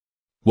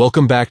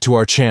Welcome back to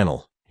our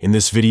channel. In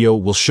this video,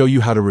 we'll show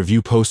you how to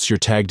review posts you're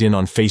tagged in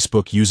on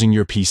Facebook using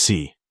your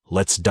PC.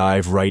 Let's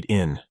dive right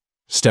in.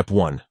 Step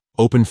 1.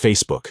 Open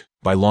Facebook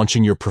by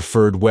launching your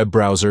preferred web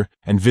browser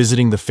and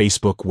visiting the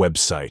Facebook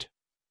website.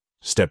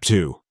 Step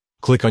 2.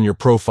 Click on your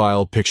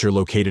profile picture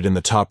located in the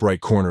top right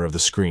corner of the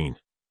screen.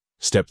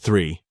 Step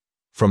 3.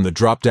 From the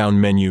drop-down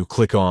menu,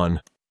 click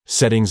on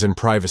Settings and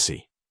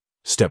Privacy.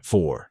 Step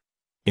 4.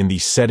 In the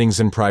Settings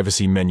and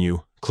Privacy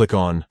menu, click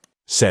on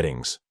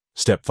Settings.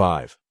 Step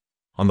 5.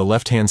 On the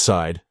left-hand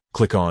side,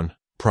 click on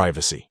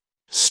Privacy.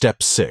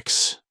 Step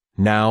 6.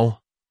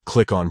 Now,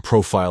 click on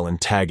Profile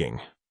and Tagging.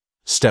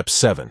 Step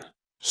 7.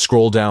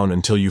 Scroll down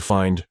until you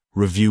find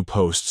Review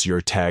Posts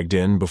you're tagged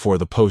in before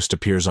the post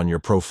appears on your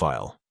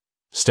profile.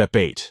 Step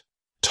 8.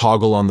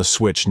 Toggle on the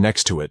switch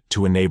next to it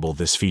to enable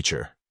this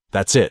feature.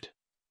 That's it.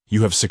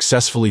 You have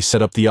successfully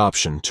set up the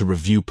option to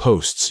review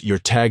posts you're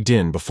tagged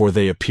in before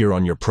they appear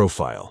on your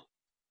profile.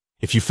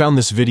 If you found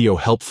this video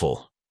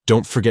helpful,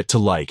 don't forget to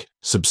like,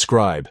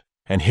 subscribe,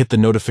 and hit the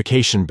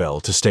notification bell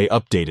to stay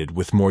updated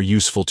with more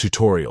useful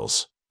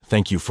tutorials.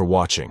 Thank you for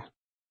watching.